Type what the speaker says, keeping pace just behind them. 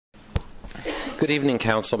Good evening,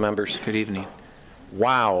 council members. Good evening.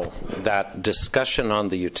 Wow, that discussion on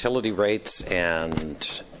the utility rates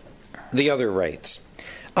and the other rates.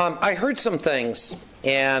 I heard some things,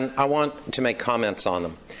 and I want to make comments on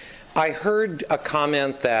them. I heard a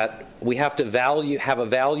comment that we have to have a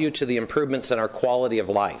value to the improvements in our quality of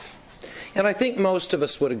life. And I think most of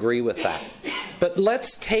us would agree with that. But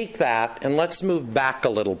let's take that and let's move back a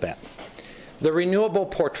little bit. The renewable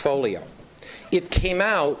portfolio. It came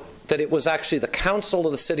out that it was actually the council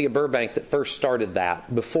of the city of Burbank that first started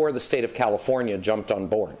that before the state of California jumped on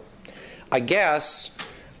board. I guess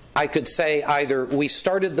I could say either we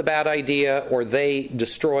started the bad idea or they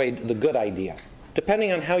destroyed the good idea,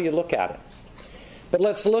 depending on how you look at it. But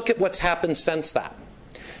let's look at what's happened since that.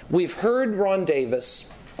 We've heard Ron Davis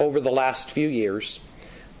over the last few years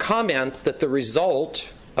comment that the result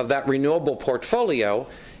of that renewable portfolio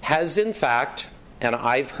has in fact, and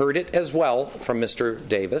I've heard it as well from Mr.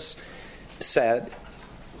 Davis, said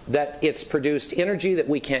that it's produced energy that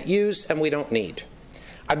we can't use and we don't need.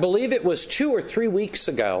 I believe it was 2 or 3 weeks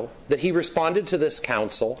ago that he responded to this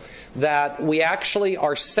council that we actually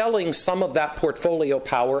are selling some of that portfolio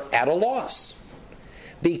power at a loss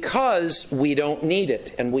because we don't need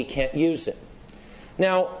it and we can't use it.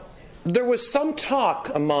 Now, there was some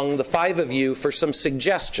talk among the 5 of you for some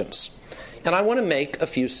suggestions, and I want to make a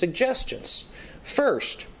few suggestions.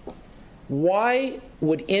 First, why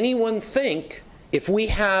would anyone think if we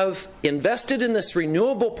have invested in this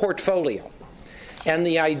renewable portfolio and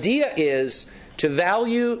the idea is to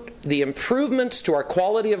value the improvements to our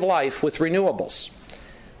quality of life with renewables,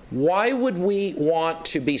 why would we want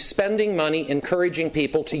to be spending money encouraging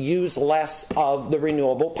people to use less of the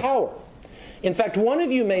renewable power? In fact, one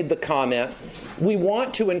of you made the comment, we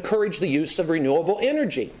want to encourage the use of renewable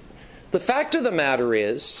energy. The fact of the matter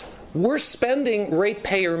is, we're spending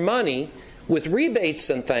ratepayer money with rebates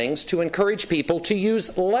and things to encourage people to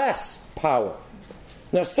use less power.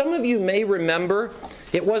 Now, some of you may remember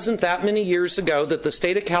it wasn't that many years ago that the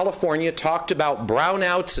state of California talked about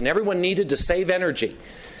brownouts and everyone needed to save energy.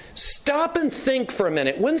 Stop and think for a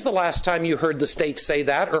minute. When's the last time you heard the state say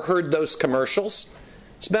that or heard those commercials?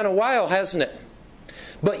 It's been a while, hasn't it?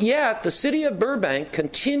 But yet, the city of Burbank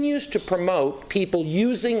continues to promote people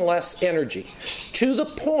using less energy to the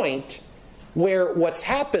point where what's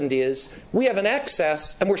happened is we have an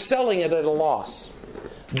excess and we're selling it at a loss.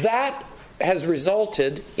 That has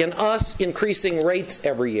resulted in us increasing rates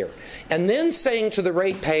every year. And then saying to the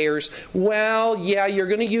ratepayers, well, yeah, you're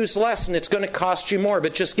going to use less and it's going to cost you more,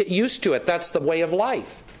 but just get used to it. That's the way of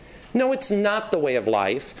life. No, it's not the way of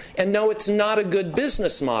life, and no, it's not a good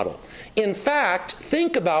business model. In fact,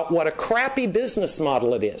 think about what a crappy business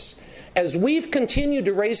model it is. As we've continued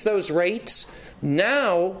to raise those rates,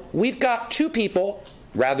 now we've got 2 people,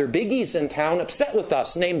 rather biggies in town, upset with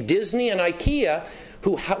us, named Disney and IKEA,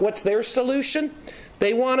 who, what's their solution?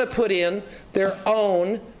 They want to put in their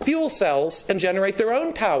own fuel cells and generate their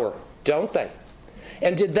own power, don't they?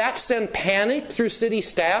 And did that send panic through city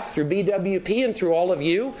staff, through BWP, and through all of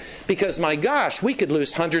you? Because, my gosh, we could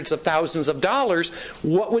lose hundreds of thousands of dollars.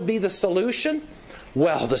 What would be the solution?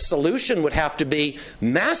 Well, the solution would have to be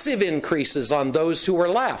massive increases on those who are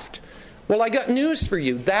left. Well, I got news for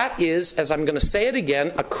you. That is, as I'm going to say it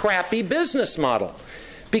again, a crappy business model.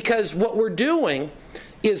 Because what we're doing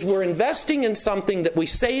is we're investing in something that we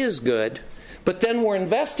say is good, but then we're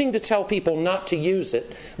investing to tell people not to use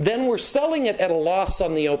it. Then we're selling it at a loss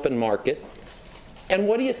on the open market. And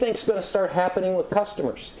what do you think is going to start happening with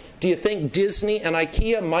customers? Do you think Disney and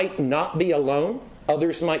IKEA might not be alone?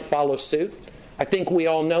 Others might follow suit? I think we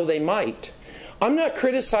all know they might. I'm not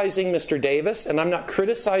criticizing Mr. Davis, and I'm not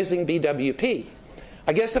criticizing BWP.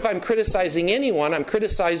 I guess if I'm criticizing anyone, I'm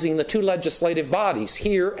criticizing the 2 legislative bodies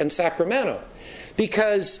here in Sacramento.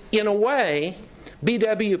 Because, in a way,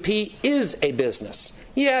 BWP is a business.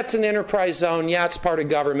 Yeah, it's an enterprise zone. Yeah, it's part of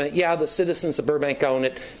government. Yeah, the citizens of Burbank own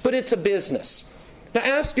it. But it's a business. Now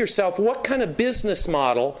ask yourself, what kind of business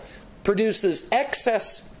model produces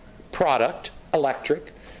excess product,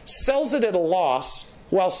 electric, sells it at a loss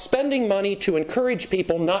while spending money to encourage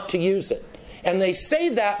people not to use it? And they say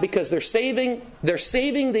that because they're saving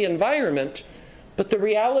the environment, but the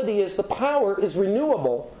reality is the power is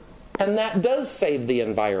renewable, and that does save the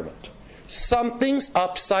environment. Something's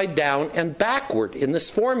upside down and backward in this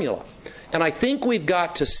formula. And I think we've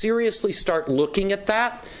got to seriously start looking at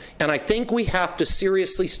that, and I think we have to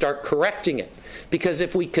seriously start correcting it. Because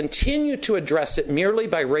if we continue to address it merely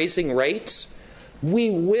by raising rates, we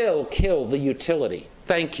will kill the utility.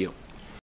 Thank you.